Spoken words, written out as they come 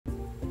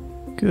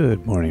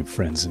Good morning,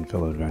 friends and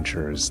fellow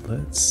adventurers.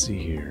 Let's see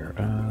here.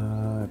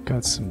 I've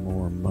got some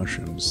more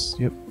mushrooms.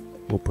 Yep,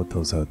 we'll put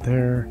those out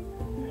there.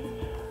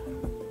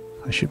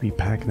 I should be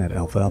packing that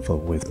alfalfa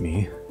with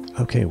me.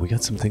 Okay, we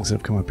got some things that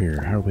have come up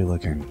here. How are we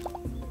looking?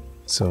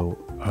 So,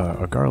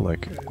 our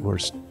garlic,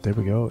 there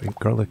we go.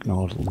 Garlic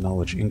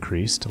knowledge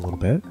increased a little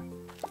bit.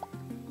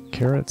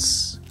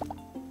 Carrots,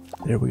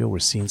 there we go. We're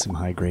seeing some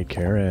high-grade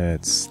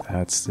carrots.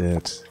 That's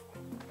it.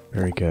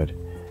 Very good.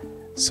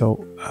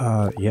 So,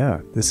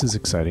 yeah, this is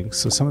exciting.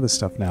 So some of the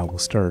stuff now will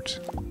start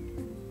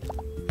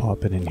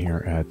popping in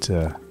here at,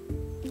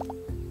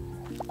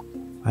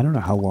 I don't know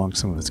how long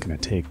some of it's going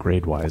to take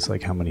grade-wise,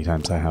 like how many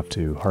times I have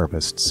to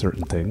harvest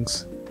certain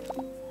things.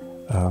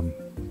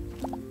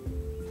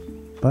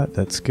 But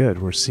that's good.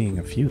 We're seeing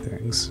a few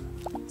things.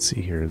 Let's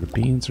see here. The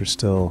beans are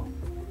still...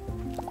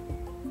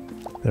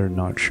 They're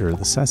not sure.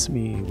 The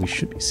sesame, we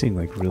should be seeing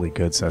like really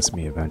good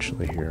sesame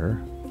eventually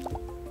here.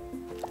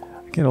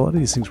 Again, a lot of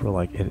these things were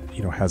like, it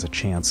has a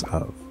chance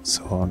of,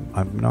 so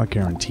I'm not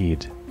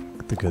guaranteed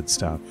the good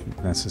stuff,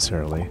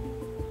 necessarily.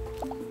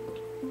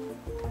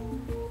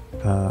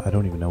 I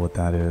don't even know what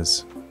that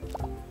is.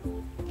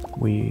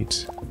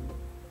 Wheat.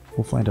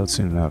 We'll find out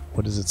soon enough.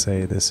 What does it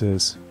say this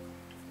is?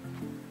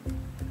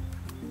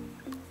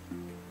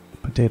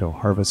 Potato,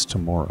 harvest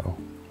tomorrow.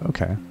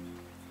 Okay.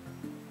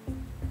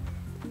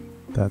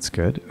 That's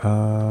good.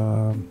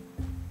 Yeah,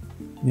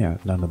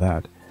 none of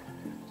that.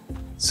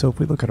 So if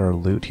we look at our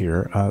loot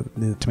here,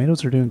 the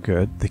tomatoes are doing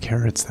good. The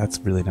carrots, that's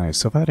really nice.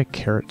 So if I had a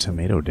carrot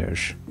tomato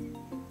dish,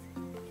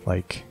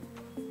 like,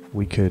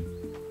 we could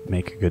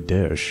make a good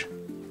dish.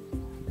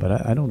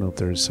 But I don't know if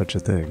there's such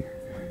a thing.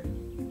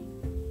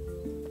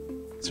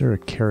 Is there a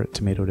carrot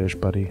tomato dish,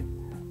 buddy?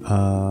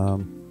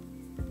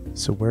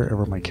 So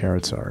wherever my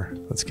carrots are,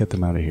 let's get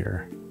them out of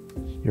here.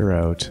 You're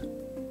out.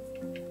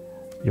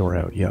 You're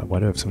out. Yeah, why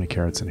do I have so many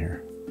carrots in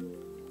here?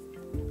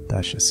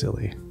 That's just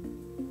silly.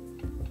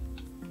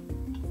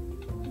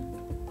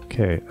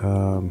 Okay,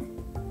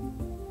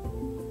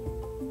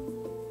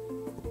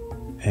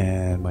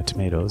 and my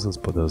tomatoes, let's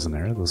put those in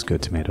there, those good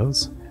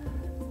tomatoes.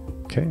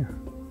 Okay,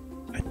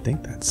 I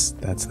think that's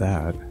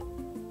that.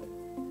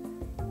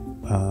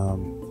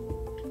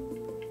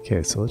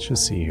 Okay, so let's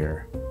just see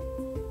here.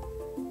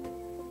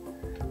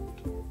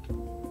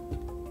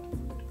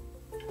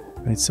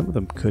 I mean, some of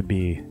them could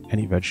be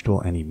any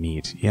vegetable, any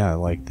meat. Yeah,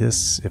 like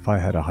this, if I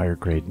had a higher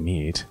grade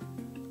meat.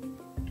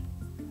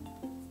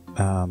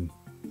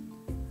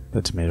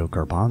 The tomato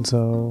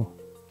garbanzo,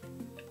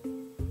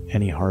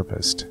 any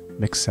harvest,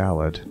 mixed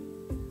salad.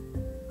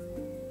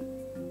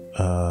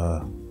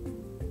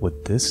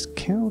 Would this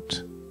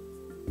count?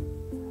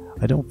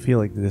 I don't feel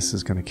like this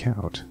is going to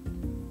count.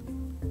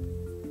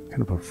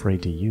 Kind of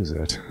afraid to use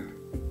it.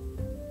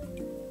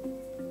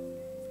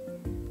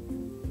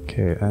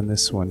 Okay, and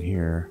this one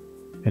here,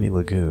 any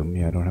legume.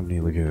 Yeah, I don't have any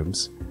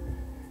legumes.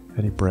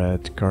 Any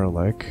bread,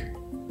 garlic.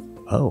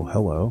 Oh,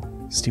 hello,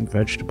 steamed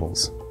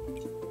vegetables.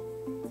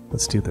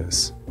 Let's do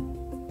this.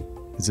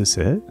 Is this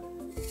it?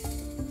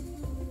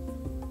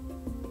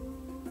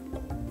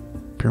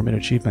 Pyramid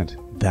achievement.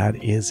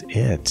 That is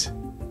it.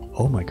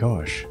 Oh my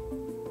gosh.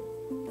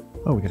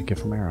 Oh, we got a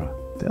gift from Era.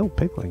 Oh,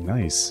 pickling.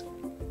 Nice.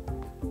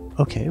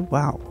 Okay,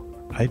 wow.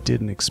 I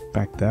didn't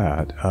expect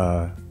that.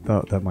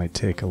 Thought that might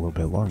take a little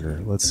bit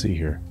longer. Let's see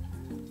here.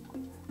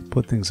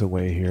 Put things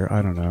away here.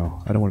 I don't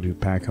know. I don't want to be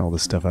packing all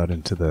this stuff out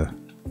into the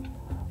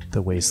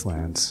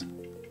wastelands.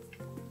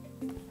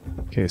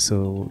 Okay,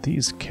 so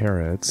these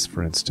carrots,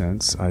 for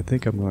instance, I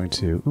think I'm going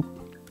to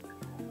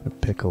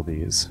pickle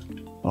these.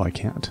 Oh, I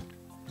can't.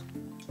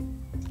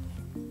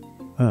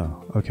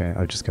 Oh, okay,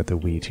 I just got the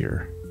wheat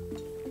here.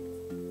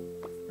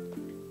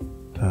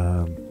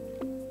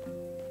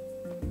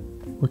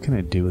 What can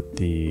I do with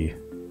the...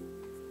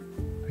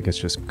 I guess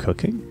just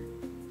cooking?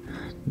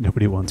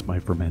 Nobody wants my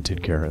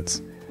fermented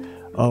carrots.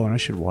 Oh, and I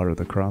should water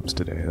the crops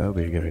today. That would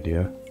be a good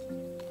idea.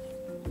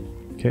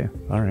 Okay,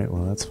 alright,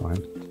 well that's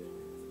fine.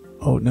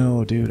 Oh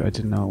no, dude, I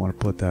did not want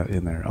to put that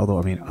in there. Although,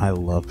 I mean, I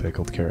love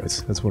pickled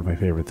carrots. That's one of my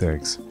favorite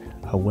things.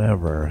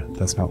 However,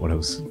 that's not what I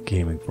was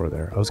gaming for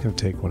there. I was going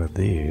to take one of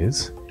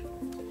these.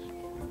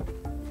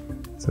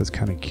 So I was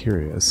kind of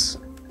curious.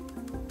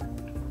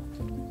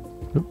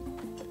 Oop.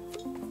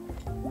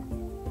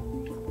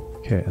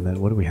 Okay, and then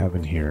what do we have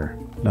in here?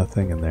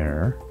 Nothing in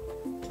there.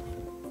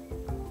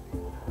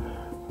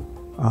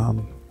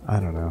 I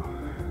don't know.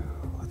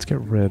 Let's get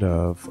rid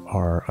of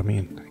our... I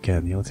mean,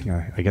 again, the only thing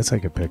I guess I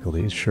could pickle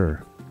these,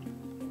 sure.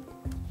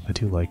 I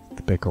do like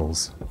the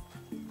pickles.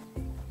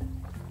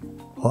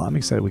 Well, I'm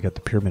excited we got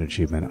the pyramid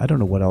achievement. I don't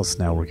know what else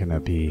now we're going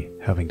to be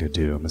having to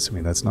do. I'm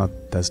assuming that's not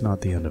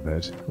the end of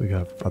it. We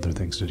got other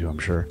things to do, I'm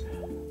sure.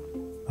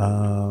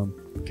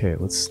 Okay,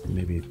 let's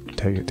maybe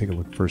take a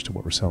look first at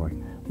what we're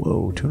selling.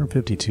 Whoa,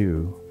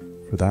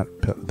 252 for that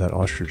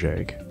ostrich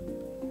egg.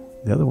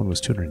 The other one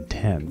was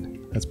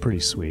 210. That's pretty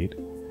sweet.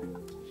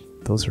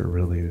 Those are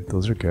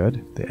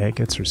good. The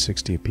agates are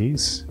 60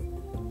 apiece.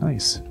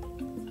 Nice.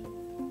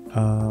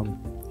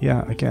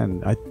 Yeah,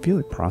 again, I feel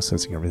like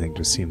processing everything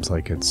just seems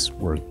like it's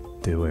worth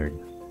doing.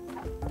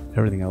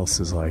 Everything else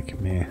is like,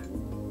 meh.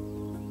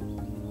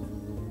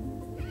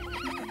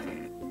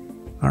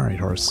 Alright,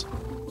 horse.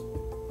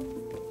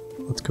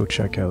 Let's go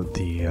check out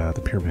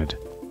the pyramid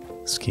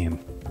scheme.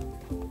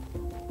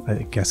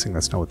 I'm guessing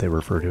that's not what they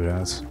refer to it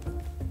as.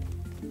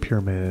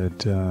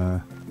 Pyramid,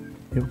 yeah,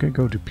 we're gonna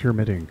go do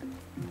pyramiding.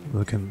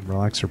 Looking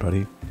relaxer,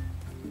 buddy.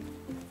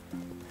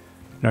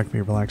 You're not gonna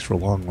be relaxed for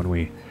long when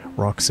we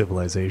rock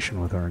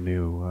civilization with our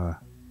new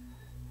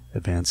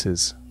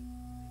advances.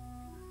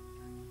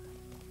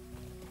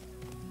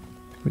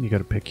 When you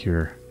gotta pick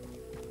your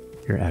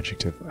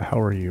adjective. How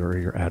are you, or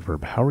your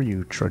adverb? How are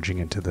you trudging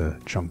into the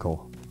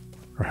jungle?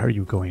 Or how are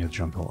you going into the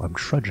jungle? I'm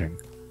trudging.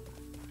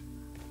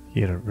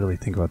 You gotta really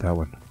think about that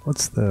one.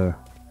 What's the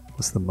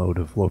mode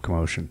of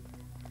locomotion?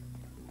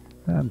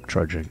 I'm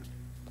trudging.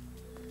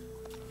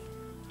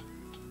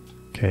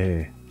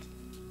 Okay.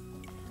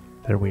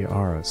 There we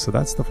are. So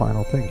that's the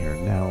final thing here.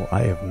 Now,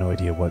 I have no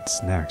idea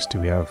what's next. Do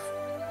we have...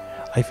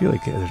 I feel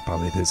like there's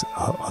probably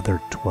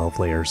other 12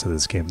 layers to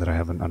this game that I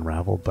haven't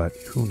unraveled, but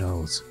who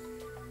knows?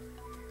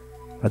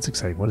 That's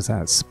exciting. What is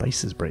that?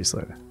 Spices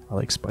bracelet. I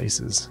like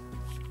spices.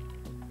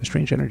 A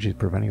strange energy is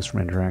preventing us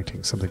from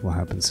interacting. Something will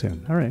happen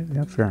soon. Alright,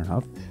 yeah, fair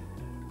enough.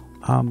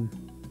 I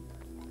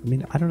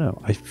mean, I don't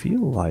know. I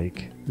feel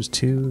like there's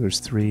 2, there's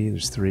 3,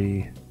 there's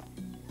 3.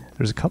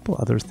 There's a couple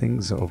other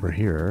things over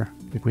here.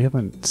 Like, we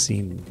haven't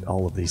seen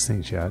all of these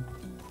things yet.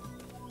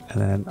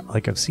 And then,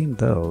 like, I've seen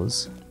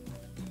those.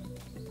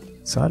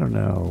 So I don't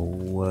know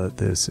what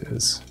this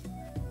is.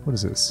 What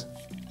is this?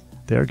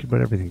 They argued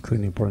about everything,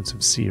 including the importance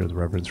of sea or the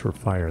reverence for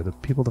fire. The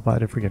people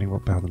divided, forgetting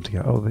what bound them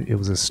together. Oh, it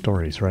was his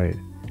stories, right.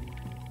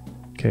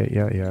 Okay,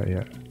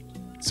 yeah.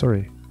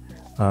 Sorry.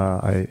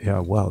 Yeah,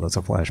 wow, that's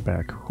a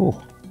flashback.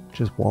 Whew.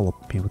 Just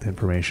wallop me with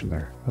information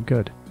there. I'm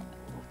good.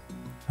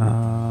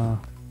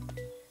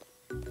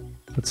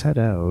 Let's head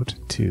out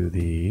to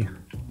the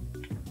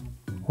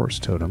horse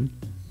totem.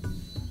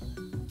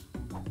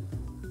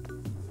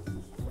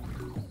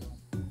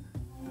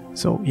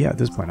 So yeah, at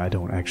this point I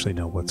don't actually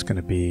know what's going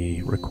to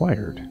be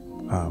required,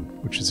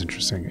 which is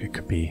interesting. It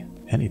could be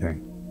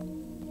anything.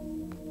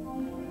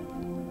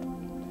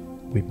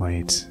 We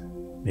might,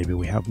 maybe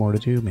we have more to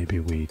do, maybe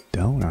we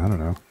don't, I don't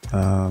know.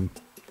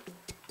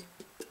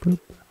 Boop.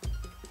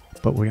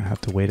 But we're going to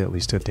have to wait at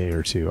least a day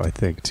or two, I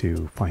think,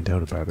 to find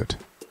out about it.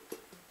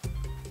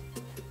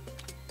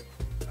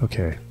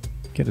 Okay,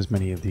 get as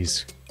many of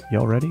these.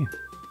 Y'all ready?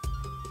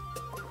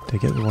 Did I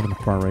get the one on the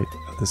far right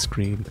of the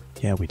screen?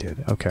 Yeah, we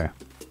did. Okay.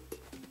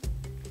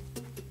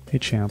 Hey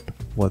champ,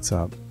 what's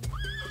up?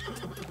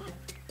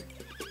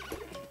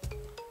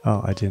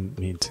 Oh, I didn't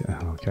mean to.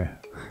 Oh, okay.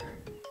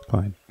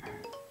 Fine.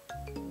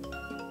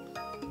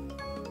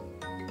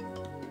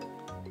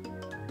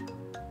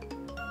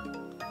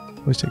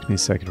 Always takes me a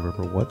second to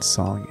remember what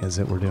song is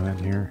it we're doing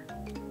here.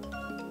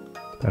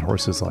 That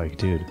horse is like,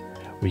 dude,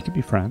 we could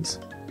be friends.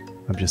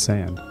 I'm just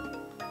saying.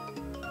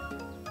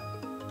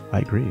 I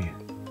agree.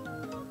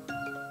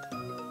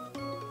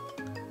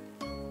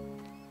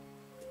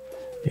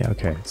 Yeah,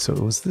 okay, so it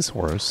was this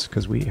horse,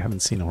 because we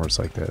haven't seen a horse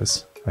like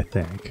this, I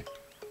think.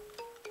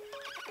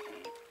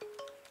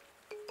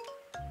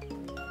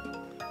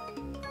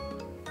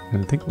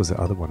 And I think it was the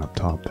other one up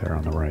top there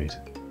on the right.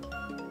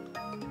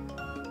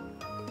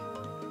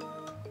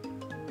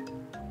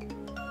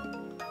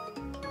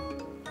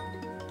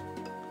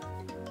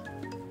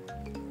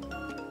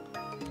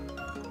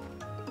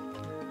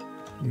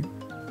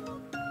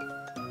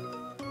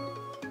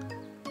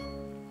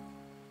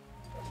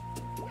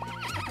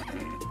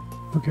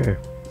 Okay,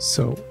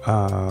 so,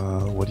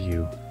 what do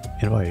you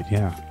invite?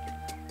 Yeah.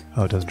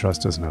 Oh, it doesn't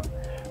trust us enough.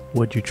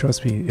 Would you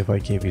trust me if I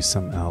gave you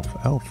some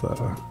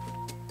alfalfa?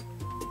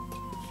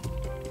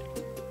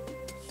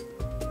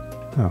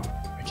 Oh,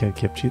 I can't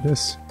gift you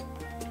this?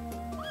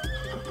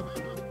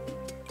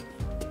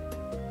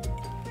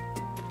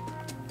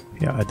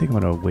 Yeah, I think I'm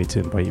gonna wait to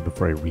invite you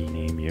before I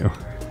rename you.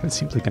 That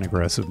seems like an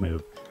aggressive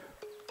move.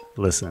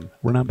 Listen,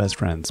 we're not best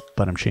friends,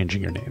 but I'm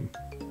changing your name.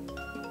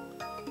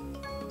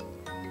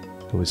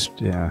 It was,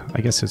 yeah, I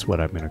guess it's what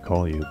I'm going to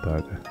call you,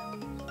 but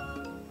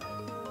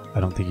I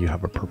don't think you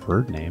have a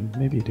preferred name.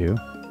 Maybe you do.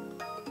 I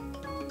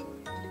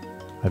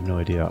have no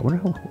idea. I wonder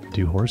how,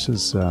 do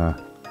horses, how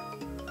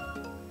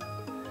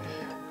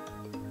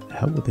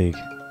would they,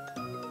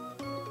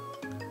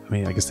 I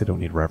mean, I guess they don't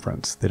need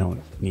reference. They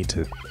don't need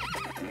to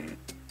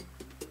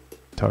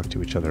talk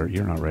to each other.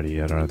 You're not ready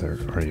yet, are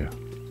you?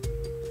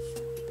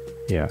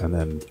 Yeah, and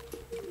then,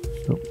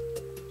 oh,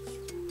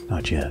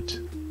 not yet.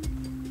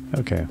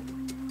 Okay.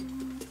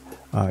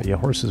 Yeah,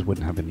 horses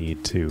wouldn't have a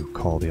need to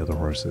call the other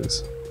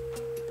horses.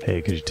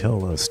 Hey, could you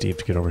tell Steve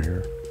to get over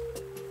here?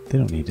 They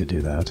don't need to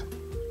do that.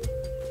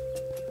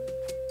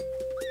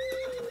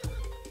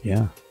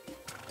 Yeah.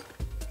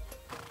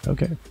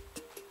 Okay.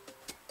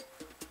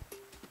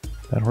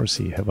 That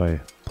horsey, have I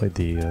played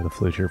the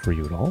flute here for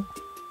you at all?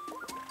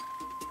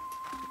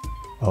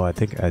 Oh, I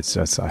think it's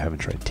just I haven't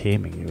tried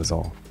taming you is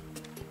all.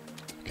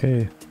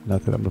 Okay,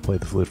 nothing. I'm gonna play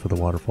the flute for the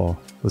waterfall.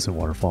 Listen,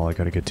 waterfall, I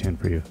got a good tune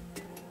for you.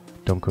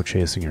 Don't go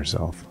chasing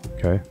yourself,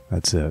 okay?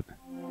 That's it.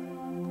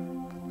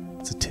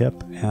 It's a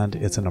tip, and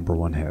it's a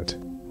 #1 hit.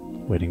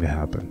 Waiting to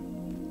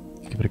happen.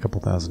 Give it a couple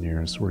thousand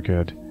years. We're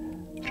good.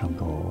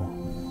 Jungle.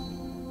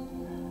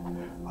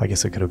 I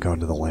guess I could have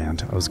gone to the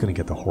land. I was going to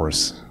get the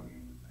horse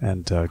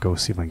and go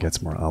see if I can get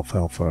some more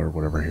alfalfa or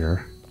whatever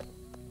here.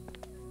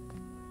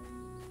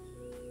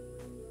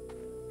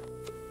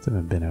 I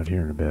haven't been out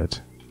here in a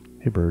bit.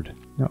 Hey bird.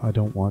 No, I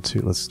don't want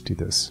to. Let's do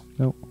this.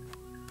 Nope.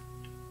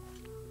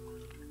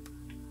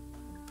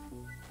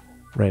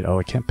 Right, oh,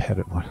 I can't pet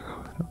it. What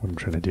I'm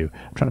trying to do.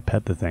 I'm trying to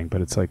pet the thing, but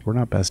it's like, we're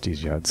not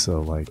besties yet, so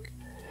like,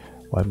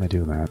 why am I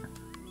doing that?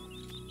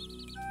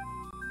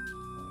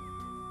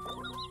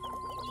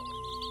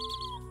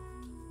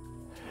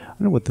 I don't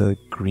know what the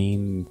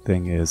green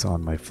thing is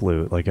on my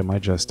flute. Like, am I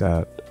just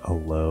at a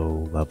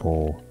low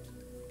level...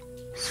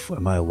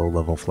 Am I a low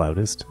level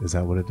flautist? Is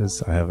that what it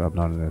is? I'm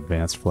not an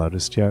advanced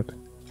flautist yet.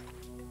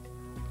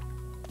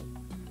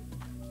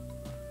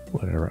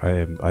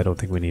 Whatever, I don't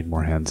think we need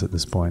more hens at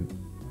this point.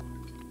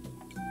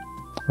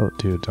 Oh,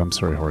 dude, I'm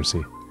sorry,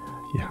 Horsey.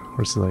 Yeah,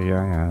 Horsey's like,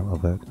 yeah, I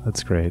love that.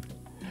 That's great.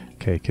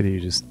 Okay, could you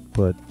just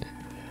put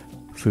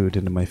food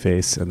into my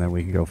face and then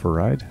we can go for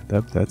a ride?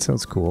 That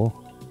sounds cool.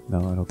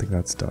 No, I don't think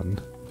that's done.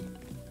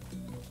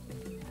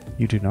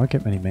 You do not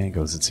get many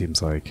mangoes, it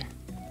seems like.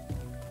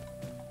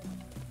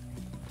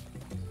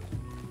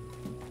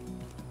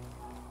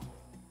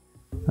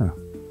 Huh.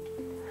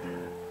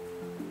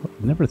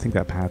 I never think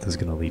that path is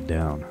going to lead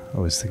down. I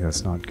always think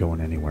that's not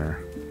going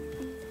anywhere.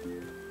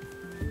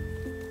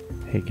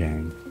 Hey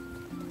gang.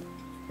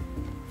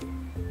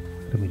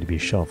 I don't mean to be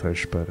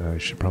shellfish, but I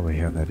should probably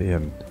hand that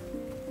in.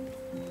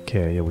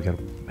 Okay, yeah, we gotta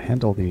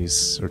hand all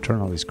these, or turn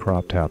all these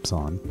crop taps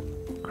on.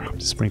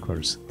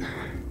 Sprinklers.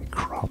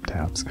 Crop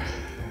taps.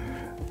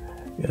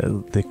 Yeah,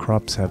 the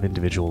crops have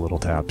individual little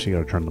taps, you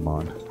gotta turn them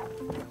on.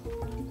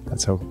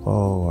 That's how,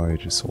 oh, I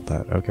just sold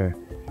that, okay.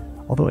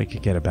 Although I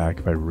could get it back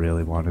if I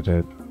really wanted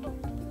it.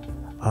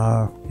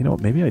 You know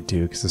what, maybe I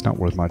do, because it's not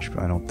worth much,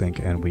 I don't think,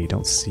 and we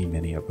don't see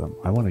many of them.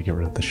 I want to get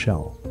rid of the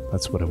shell.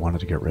 That's what I wanted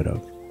to get rid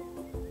of.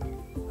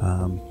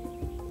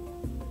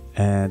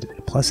 And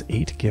plus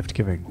 8 gift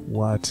giving.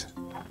 What?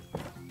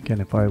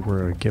 Again, if I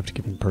were a gift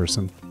giving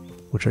person,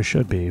 which I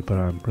should be, but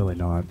I'm really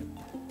not,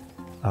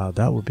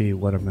 that would be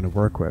what I'm going to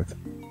work with.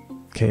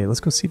 Okay, let's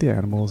go see the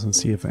animals and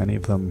see if any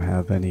of them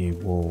have any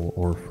wool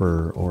or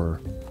fur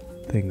or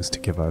things to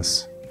give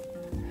us.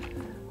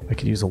 I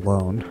could use a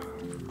loan.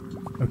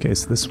 Okay,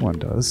 so this one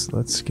does.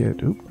 Let's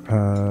get... Oop,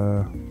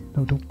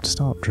 no, don't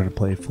stop trying to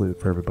play flute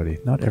for everybody.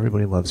 Not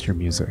everybody loves your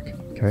music,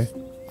 okay?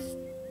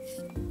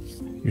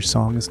 Your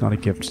song is not a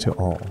gift to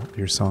all.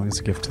 Your song is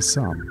a gift to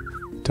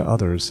some. To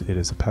others, it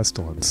is a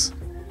pestilence.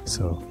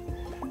 So,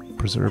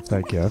 preserve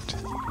that gift.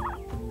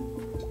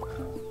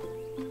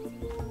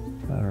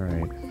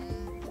 Alright.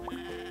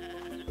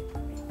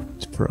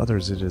 For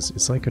others,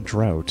 it's like a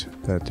drought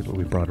that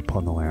we brought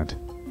upon the land.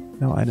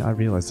 No, I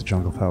realize the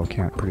jungle fowl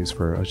can't produce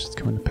fur. I was just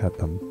coming to pet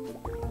them.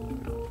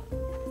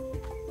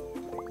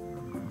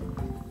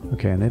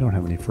 Okay, and they don't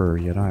have any fur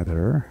yet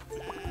either.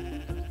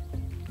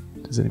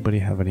 Does anybody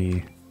have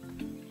any...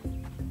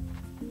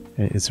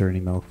 Is there any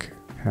milk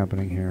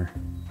happening here?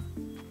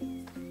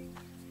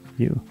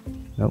 You?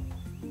 Nope.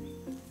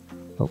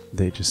 Oh,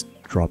 they just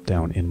dropped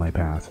down in my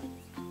path.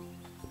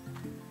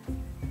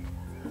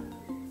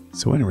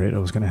 So anyway, I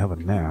was going to have a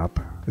nap.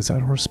 Is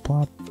that horse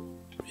plop?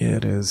 Yeah,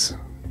 it is.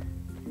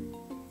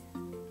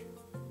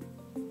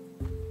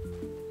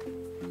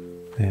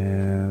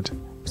 And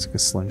there's like a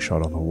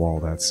slingshot on the wall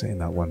that's in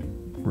that one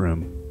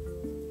room.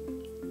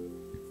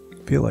 I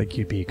feel like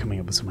you'd be coming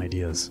up with some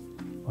ideas.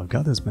 Well, I've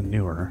got this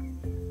manure.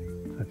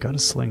 I've got a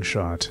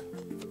slingshot.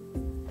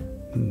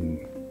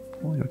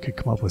 Well, I could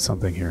come up with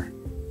something here.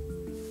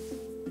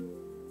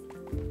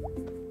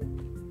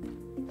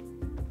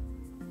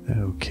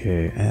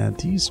 Okay, and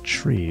these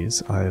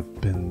trees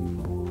I've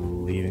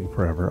been leaving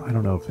forever. I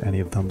don't know if any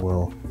of them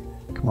will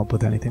come up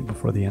with anything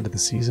before the end of the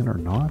season or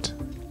not.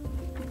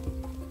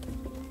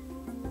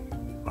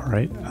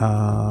 Alright,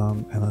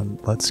 and then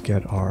let's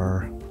get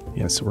our...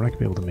 Yeah, so we're not going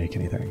to be able to make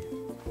anything.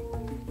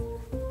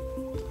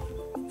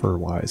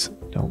 Fur-wise.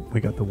 No, we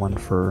got the one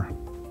fur.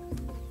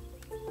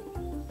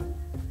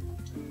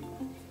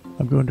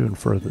 I'm going to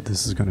infer that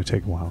this is going to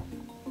take a while.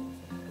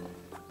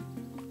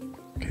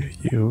 Okay,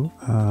 you,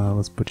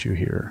 let's put you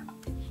here.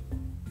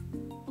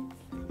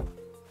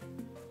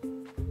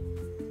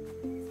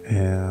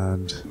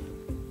 And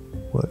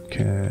what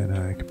can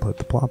I put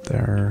the plop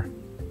there,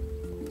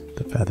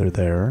 the feather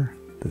there,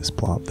 this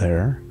plop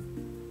there.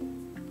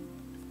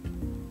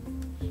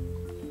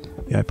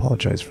 Yeah, I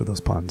apologize for those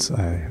puns.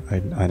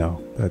 I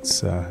know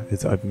that's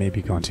I've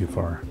maybe gone too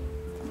far.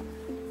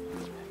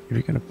 If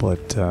you're gonna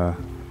put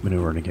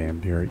manure in a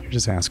game, you're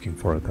just asking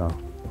for it though.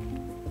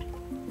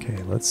 Okay,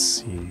 let's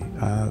see.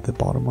 The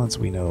bottom ones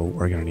we know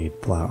are gonna need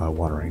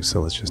watering,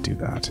 so let's just do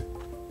that.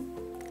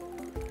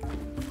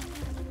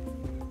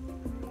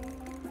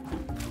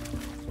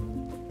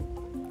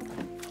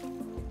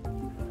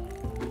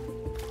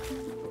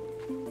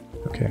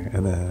 Okay,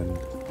 and then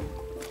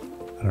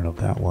I don't know if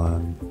that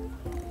one.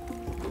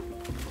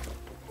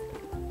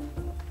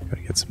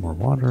 Gotta get some more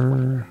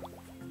water.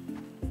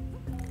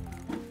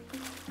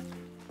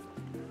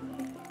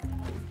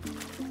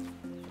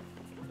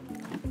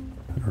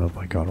 I don't know if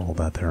I got all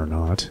that there or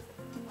not.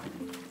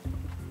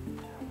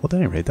 Well, at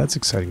any rate, that's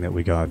exciting that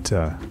we got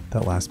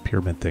that last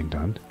pyramid thing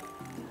done.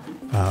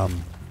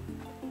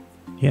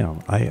 You know,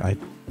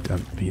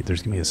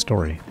 there's gonna be a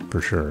story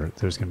for sure.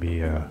 There's gonna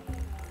be a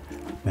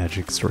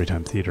magic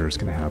storytime theater is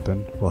gonna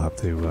happen. We'll have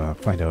to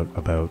find out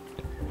about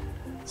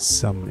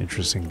some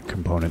interesting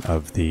component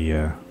of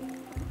the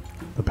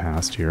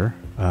past here.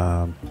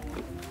 But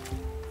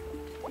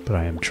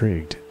I am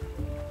intrigued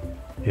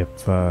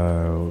if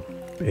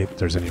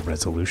there's any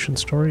resolution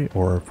story,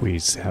 or if we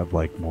have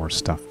like more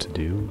stuff to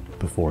do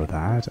before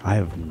that. I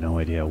have no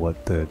idea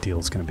what the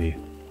deal's gonna be.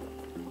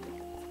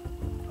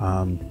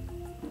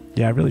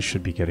 Yeah, I really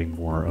should be getting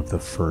more of the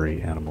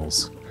furry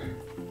animals.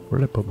 Where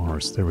did I put my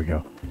horse? There we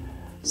go.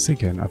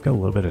 Thinking, I've got a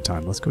little bit of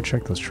time. Let's go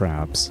check those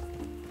traps.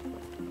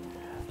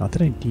 Not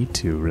that I need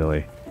to,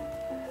 really.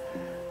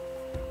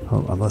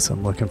 Well, unless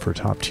I'm looking for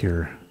top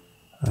tier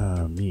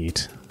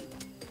meat.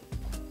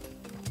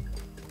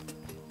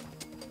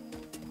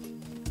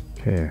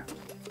 Okay.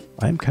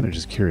 I'm kind of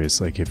just curious,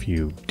 like, if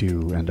you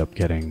do end up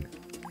getting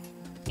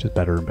just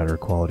better and better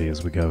quality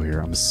as we go here.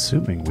 I'm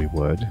assuming we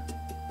would.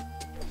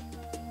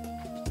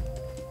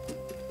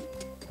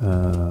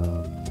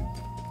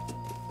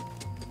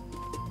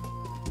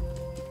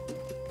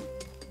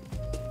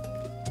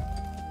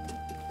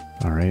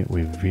 Alright,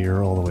 we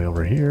veer all the way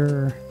over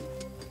here.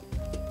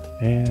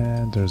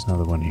 And there's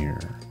another one here.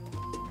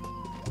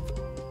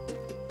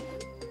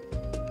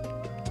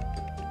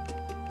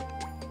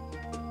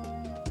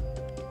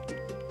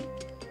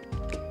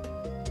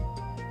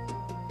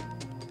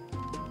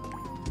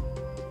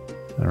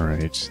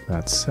 Alright,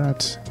 that's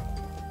set.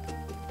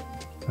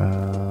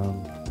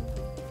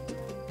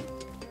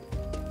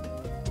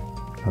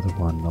 Another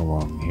one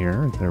along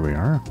here. There we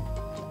are.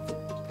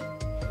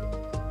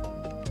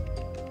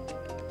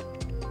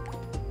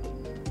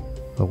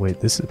 Oh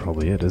wait, this is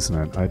probably it, isn't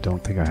it? I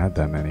don't think I had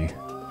that many.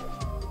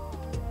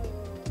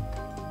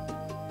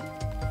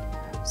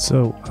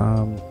 So,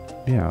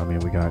 yeah, I mean,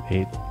 we got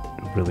 8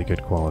 really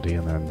good quality,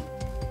 and then...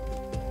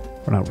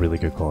 Or not really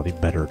good quality,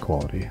 better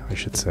quality, I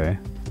should say.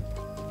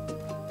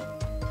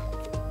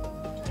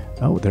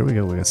 Oh, there we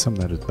go, we got some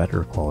that is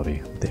better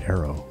quality. The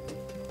arrow.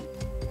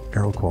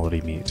 Arrow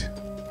quality meat.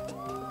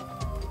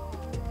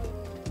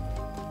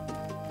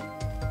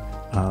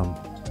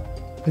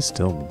 I'm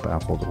still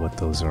baffled at what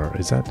those are.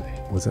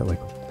 Was that like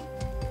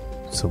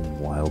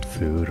some wild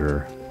food,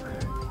 or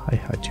I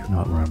do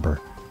not remember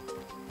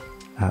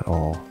at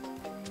all.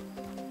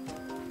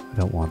 I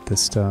don't want this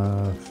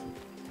stuff.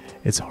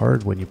 It's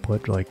hard when you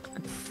put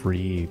like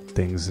free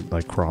things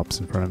like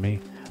crops in front of me.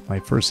 My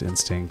first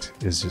instinct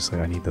is just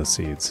like, I need those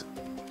seeds.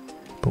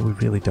 But we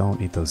really don't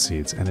need those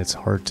seeds, and it's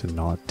hard to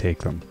not take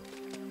them.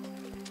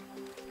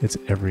 It's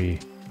every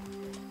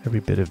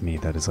bit of me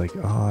that is like,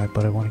 oh,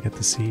 but I want to get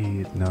the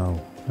seed. No,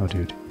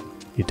 dude,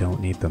 you don't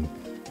need them.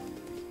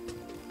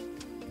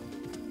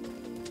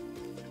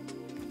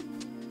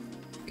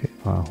 Okay,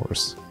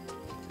 horse.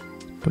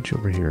 Put you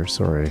over here,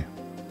 sorry.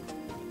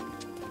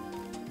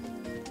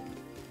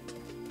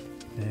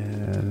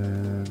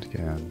 And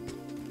again.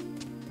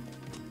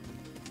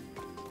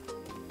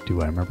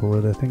 Do I remember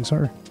where the things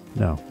are?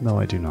 No,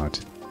 I do not.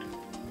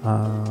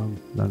 None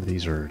of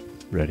these are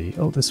ready.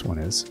 Oh, this one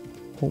is.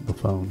 Hold the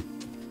phone.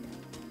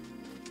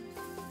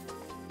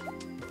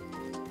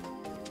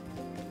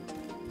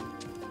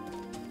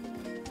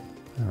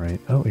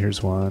 Alright, oh,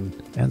 here's one,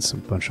 and some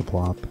bunch of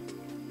plop.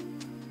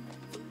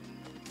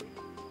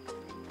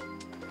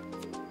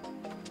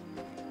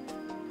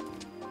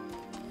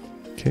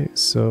 Okay,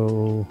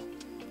 so,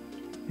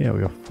 yeah,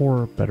 we got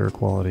 4 better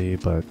quality,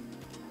 but,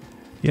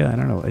 yeah, I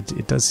don't know,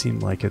 it does seem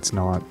like it's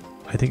not,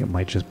 I think it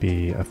might just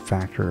be a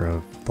factor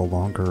of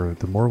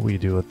the more we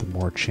do it, the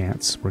more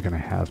chance we're going to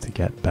have to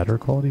get better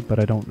quality, but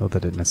I don't know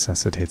that it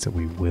necessitates that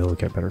we will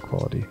get better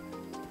quality.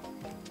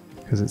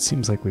 Because it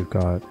seems like we've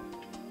got,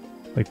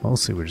 like,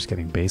 mostly we're just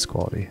getting base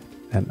quality,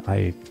 and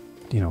I,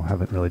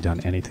 haven't really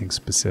done anything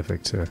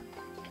specific to...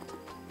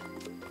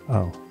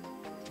 Oh.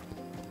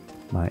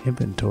 My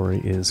inventory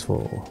is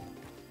full.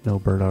 No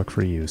burdock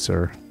for you,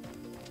 sir.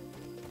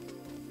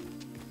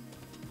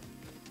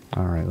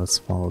 Alright, let's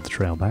follow the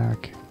trail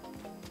back.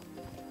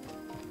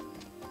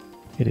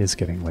 It is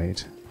getting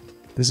late.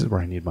 This is where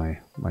I need my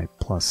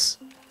plus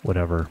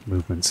whatever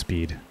movement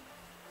speed.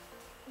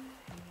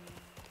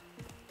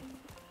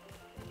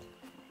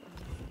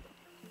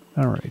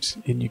 Alright,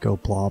 in you go,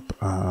 Plop.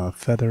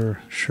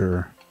 Feather,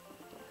 sure.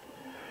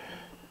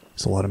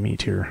 There's a lot of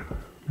meat here.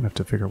 I'm gonna have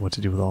to figure out what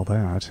to do with all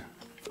that.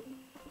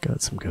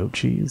 Got some goat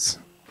cheese.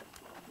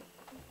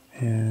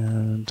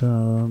 And,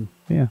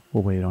 yeah,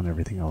 we'll wait on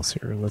everything else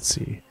here. Let's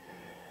see.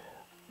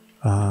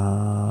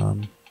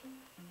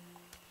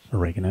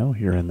 Oregano,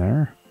 you're in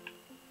there.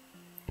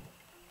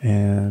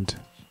 And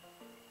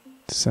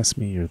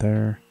sesame, you're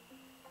there.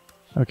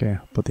 Okay,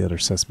 put the other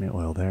sesame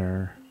oil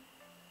there.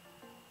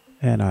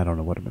 And I don't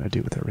know what I'm going to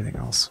do with everything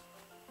else.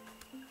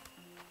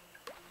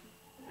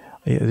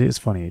 It is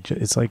funny.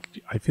 It's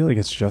like I feel like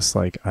it's just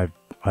like I've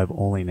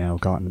only now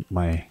gotten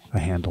a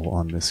handle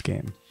on this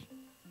game.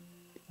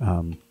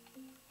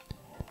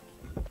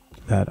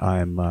 That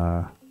I'm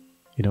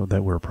you know,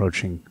 that we're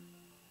approaching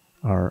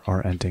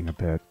our ending a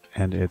bit,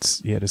 and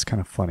it's it is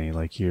kind of funny.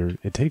 Like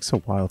it takes a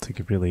while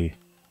to really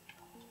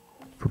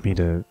for me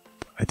to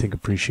I think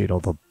appreciate all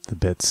the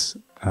bits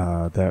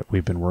that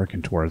we've been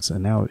working towards,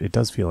 and now it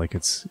does feel like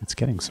it's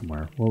getting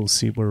somewhere. We'll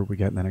see where we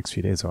get in the next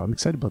few days. So I'm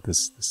excited about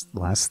this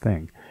last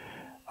thing.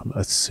 I'm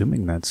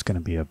assuming that's going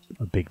to be a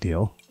big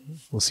deal.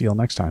 We'll see you all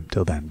next time.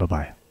 Till then, bye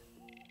bye.